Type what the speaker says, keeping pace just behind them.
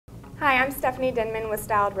Hi, I'm Stephanie Denman with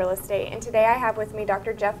Styled Real Estate, and today I have with me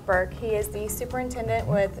Dr. Jeff Burke. He is the superintendent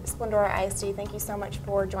with Splendora ISD. Thank you so much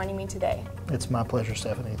for joining me today. It's my pleasure,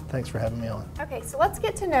 Stephanie. Thanks for having me on. Okay, so let's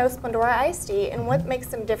get to know Splendora ISD and what makes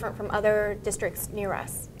them different from other districts near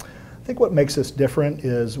us. I think what makes us different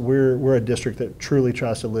is we're a district that truly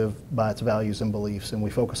tries to live by its values and beliefs, and we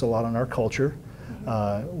focus a lot on our culture.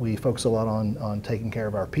 We focus a lot on taking care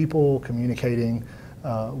of our people, communicating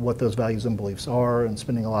what those values and beliefs are, and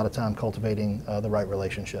spending a lot of time cultivating the right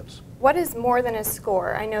relationships. What is more than a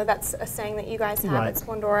score? I know that's a saying that you guys have at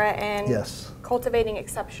Splendora, and yes, cultivating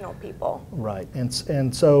exceptional people. Right,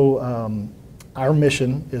 and so our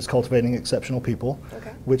mission is cultivating exceptional people,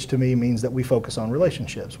 which to me means that we focus on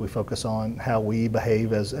relationships. We focus on how we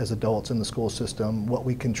behave as adults in the school system, what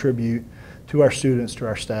we contribute to our students, to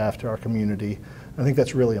our staff, to our community. I think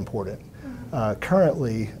that's really important.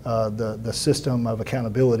 Currently, the system of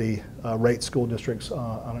accountability rates school districts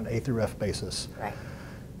on an A through F basis. Right.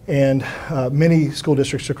 And many school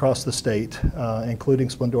districts across the state, including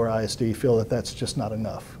Splendora ISD, feel that that's just not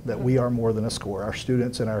enough, that we are more than a score. Our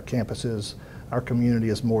students and our campuses, our community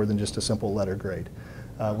is more than just a simple letter grade.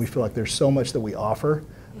 We feel like there's so much that we offer,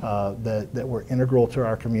 that we're integral to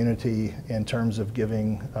our community in terms of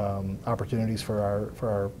giving opportunities for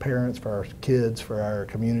our parents, for our kids, for our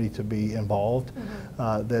community to be involved,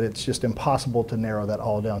 that it's just impossible to narrow that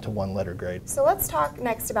all down to one letter grade. So let's talk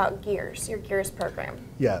next about GEARS, your GEARS program.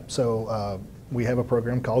 Yeah, so we have a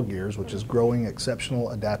program called GEARS, which is Growing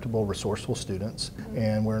Exceptional, Adaptable, Resourceful Students,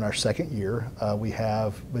 and we're in our second year. We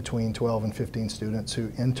have between 12 and 15 students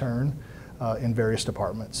who intern in various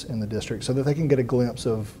departments in the district so that they can get a glimpse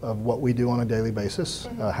of what we do on a daily basis,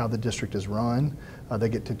 how the district is run. They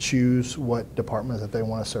get to choose what department that they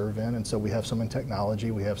want to serve in, and so we have some in technology,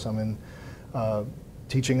 we have some in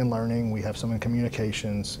teaching and learning, we have some in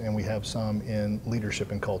communications, and we have some in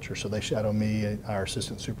leadership and culture. So they shadow me, our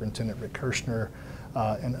assistant superintendent Rick Kirshner,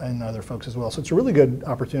 and other folks as well. So it's a really good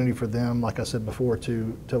opportunity for them, like I said before,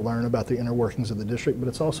 to learn about the inner workings of the district, but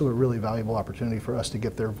it's also a really valuable opportunity for us to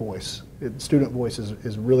get their voice. Student voice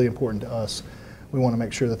is really important to us. We want to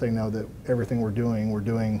make sure that they know that everything we're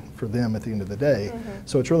doing for them at the end of the day.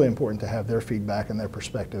 So it's really important to have their feedback and their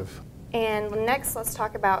perspective. And next, let's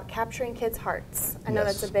talk about capturing kids' hearts. I know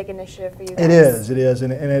that's a big initiative for you guys. It is,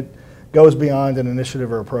 and it goes beyond an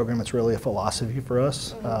initiative or a program. It's really a philosophy for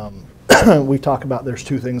us. We talk about there's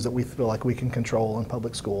two things that we feel like we can control in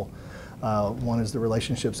public school. One is the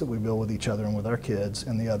relationships that we build with each other and with our kids,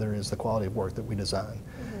 and the other is the quality of work that we design.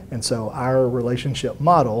 And so our relationship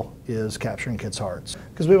model is capturing kids' hearts,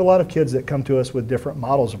 because we have a lot of kids that come to us with different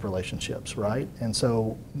models of relationships, right? And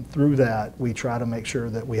so through that, we try to make sure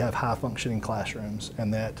that we have high-functioning classrooms,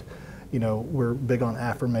 and that, you know, we're big on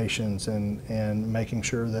affirmations and making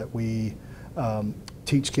sure that we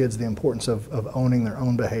teach kids the importance of owning their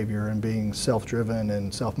own behavior and being self-driven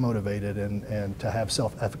and self-motivated and to have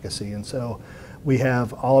self-efficacy. And so we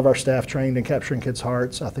have all of our staff trained in capturing kids'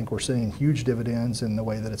 hearts. I think we're seeing huge dividends in the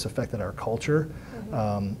way that it's affected our culture,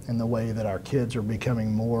 in the way that our kids are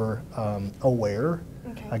becoming more aware,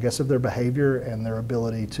 I guess, of their behavior and their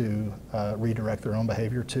ability to redirect their own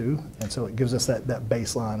behavior too. And so it gives us that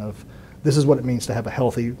baseline of this is what it means to have a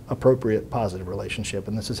healthy, appropriate, positive relationship,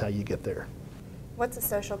 and this is how you get there. What's a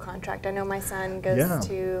social contract? I know my son goes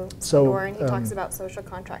to Splendora, and he talks about social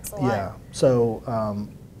contracts a lot. Yeah, so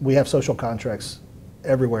we have social contracts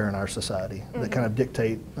everywhere in our society that kind of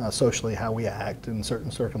dictate socially how we act in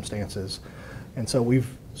certain circumstances. And so we've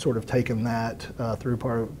sort of taken that through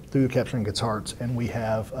Capturing Kids' Hearts, and we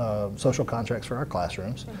have social contracts for our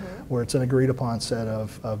classrooms where it's an agreed upon set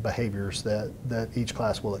of behaviors that each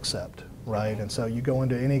class will accept, right? And so you go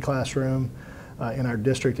into any classroom in our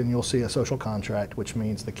district and you'll see a social contract, which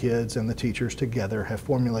means the kids and the teachers together have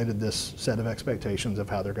formulated this set of expectations of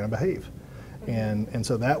how they're going to behave. And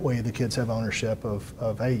so that way the kids have ownership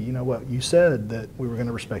of, hey, you know what, you said that we were going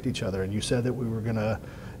to respect each other, and you said that we were going to,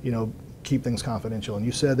 you know, keep things confidential, and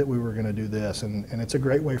you said that we were going to do this, and it's a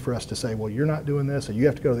great way for us to say, well, you're not doing this, and you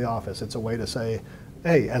have to go to the office. It's a way to say,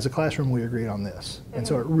 hey, as a classroom, we agreed on this. And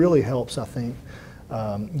so it really helps, I think,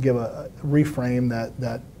 reframe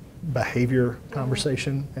that behavior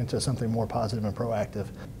conversation into something more positive and proactive.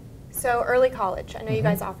 So early college, I know you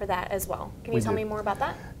guys offer that as well. Can you tell me more about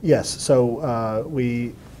that? Yes, so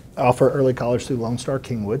we offer early college through Lone Star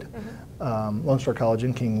Kingwood, Lone Star College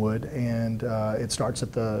in Kingwood, and it starts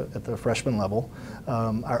at the freshman level.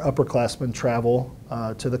 Our upperclassmen travel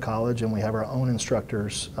to the college, and we have our own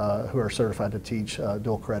instructors who are certified to teach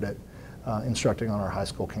dual credit instructing on our high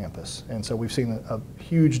school campus. And so we've seen a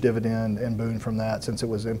huge dividend and boon from that since it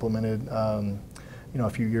was implemented a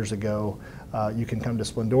few years ago, you can come to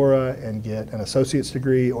Splendora and get an associate's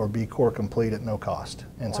degree or be core complete at no cost.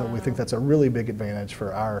 And so we think that's a really big advantage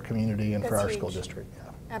for our community and for our school district.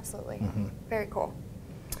 Yeah. Absolutely. Very cool.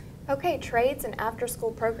 Okay, trades and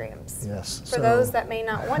after-school programs. Yes. For those that may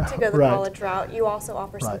not want to go the college route, you also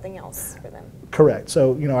offer something else for them. Correct.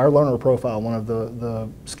 So, our learner profile, one of the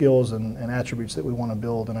skills and attributes that we want to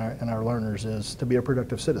build in our learners is to be a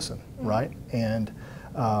productive citizen, right? And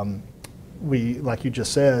we, like you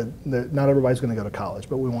just said, not everybody's going to go to college,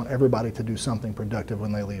 but we want everybody to do something productive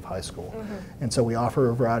when they leave high school. And so we offer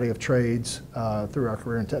a variety of trades through our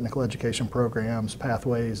career and technical education programs,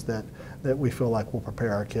 pathways that we feel like will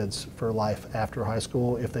prepare our kids for life after high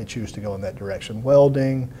school if they choose to go in that direction.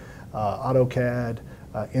 Welding, AutoCAD,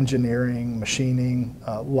 engineering, machining,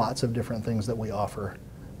 lots of different things that we offer.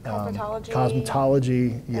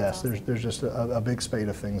 Cosmetology, yes. Awesome. There's just a big spate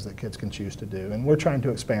of things that kids can choose to do, and we're trying to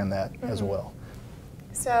expand that as well.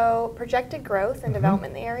 So projected growth and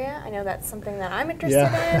development in the area, I know that's something that I'm interested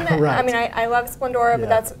in. Right. I mean, I love Splendora, but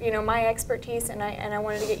that's my expertise, and I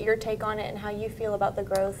wanted to get your take on it and how you feel about the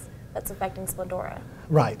growth that's affecting Splendora.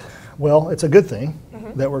 Right. Well, it's a good thing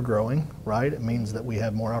that we're growing, right? It means that we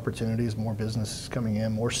have more opportunities, more businesses coming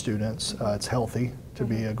in, more students. It's healthy to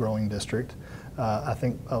be a growing district. I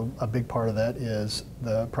think a big part of that is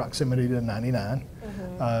the proximity to 99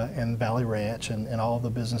 and Valley Ranch and all the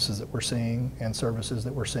businesses that we're seeing and services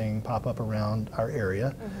that we're seeing pop up around our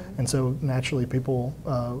area. And so naturally people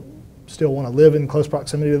still want to live in close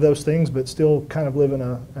proximity to those things, but still kind of live in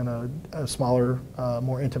a smaller,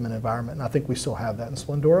 more intimate environment. And I think we still have that in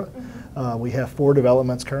Splendora. We have 4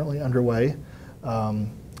 developments currently underway,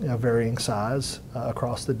 varying size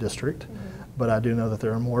across the district. But I do know that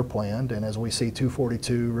there are more planned, and as we see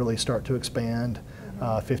 242 really start to expand,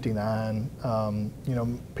 59,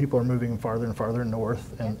 people are moving farther and farther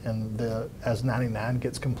north, and as 99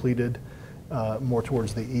 gets completed more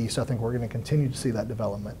towards the east, I think we're going to continue to see that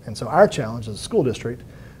development. And so our challenge as a school district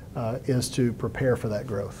is to prepare for that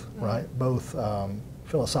growth, right? Both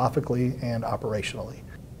philosophically and operationally.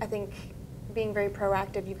 I think being very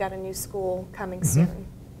proactive, you've got a new school coming soon.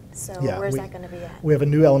 So where's that going to be at? We have a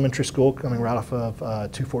new elementary school coming right off of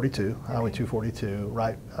 242, Highway 242,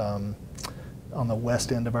 right on the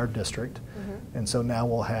west end of our district. And so now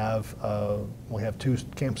we have 2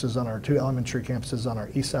 campuses on our 2 elementary campuses on our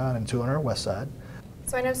east side and 2 on our west side.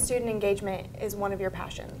 So I know student engagement is one of your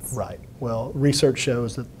passions. Right. Well, research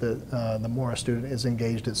shows that the more a student is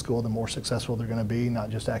engaged at school, the more successful they're going to be, not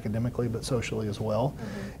just academically, but socially as well.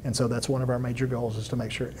 And so that's one of our major goals, is to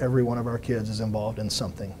make sure every one of our kids is involved in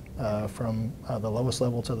something, from the lowest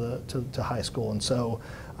level to high school. And so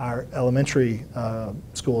our elementary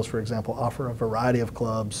schools, for example, offer a variety of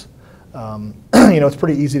clubs. It's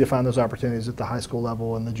pretty easy to find those opportunities at the high school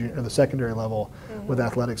level and the secondary level with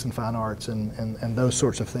athletics and fine arts and those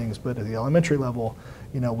sorts of things. But at the elementary level,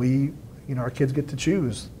 our kids get to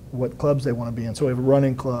choose what clubs they want to be in. So we have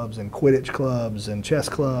running clubs and Quidditch clubs and chess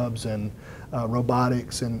clubs and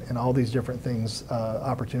robotics and all these different things,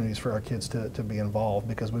 opportunities for our kids to be involved,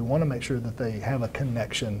 because we want to make sure that they have a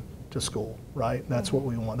connection to school, right? That's what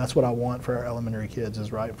we want. That's what I want for our elementary kids,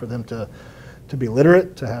 is right for them to be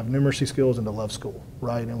literate, to have numeracy skills, and to love school,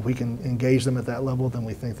 right? And if we can engage them at that level, then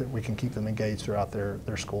we think that we can keep them engaged throughout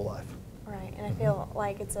their school life. Right, and I feel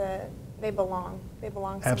like they belong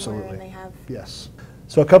somewhere. Absolutely. And they have. Yes.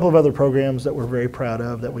 So a couple of other programs that we're very proud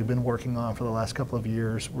of that we've been working on for the last couple of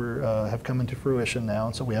years have come into fruition now.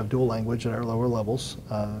 And so we have dual language at our lower levels,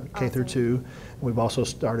 K through 2. We've also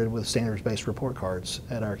started with standards-based report cards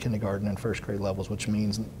at our kindergarten and first grade levels, which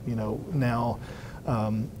means, now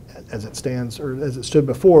as it stands, or as it stood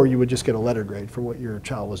before, you would just get a letter grade for what your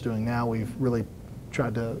child was doing. Now we've really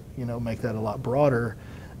tried to make that a lot broader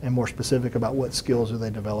and more specific about what skills are they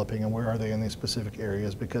developing and where are they in these specific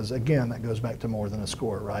areas, because again, that goes back to more than a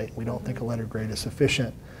score, right? We don't think a letter grade is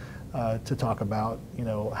sufficient to talk about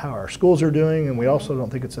how our schools are doing, and we also don't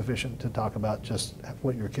think it's sufficient to talk about just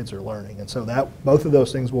what your kids are learning. And so both of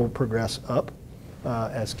those things will progress up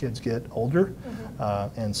as kids get older.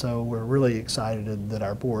 And so we're really excited that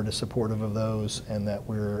our board is supportive of those, and that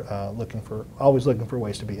we're always looking for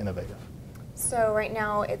ways to be innovative. So right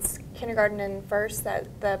now it's kindergarten and first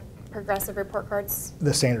that the progressive report cards?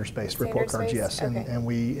 The standards-based report cards, yes. Okay. And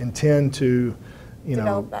we intend to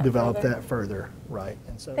develop that further, right.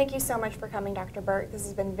 And so, thank you so much for coming, Dr. Burke. This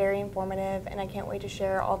has been very informative, and I can't wait to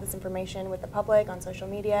share all this information with the public on social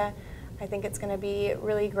media. I think it's going to be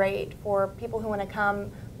really great for people who want to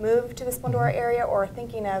move to the Splendora area, or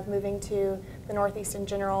thinking of moving to the Northeast in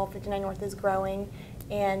general. 59 North is growing,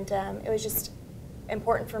 and it was just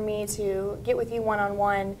important for me to get with you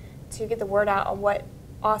one-on-one to get the word out on what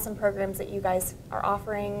awesome programs that you guys are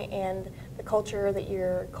offering and the culture that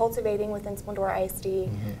you're cultivating within Splendora ISD.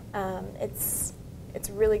 It's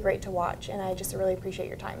really great to watch, and I just really appreciate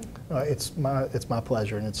your time. It's my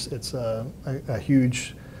pleasure, and it's a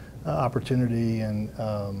huge opportunity and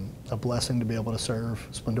a blessing to be able to serve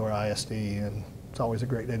Splendora ISD, and it's always a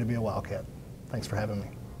great day to be a Wildcat. Thanks for having me.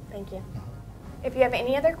 Thank you. If you have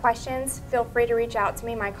any other questions, feel free to reach out to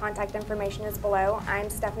me. My contact information is below. I'm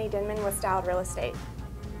Stephanie Denman with Styled Real Estate.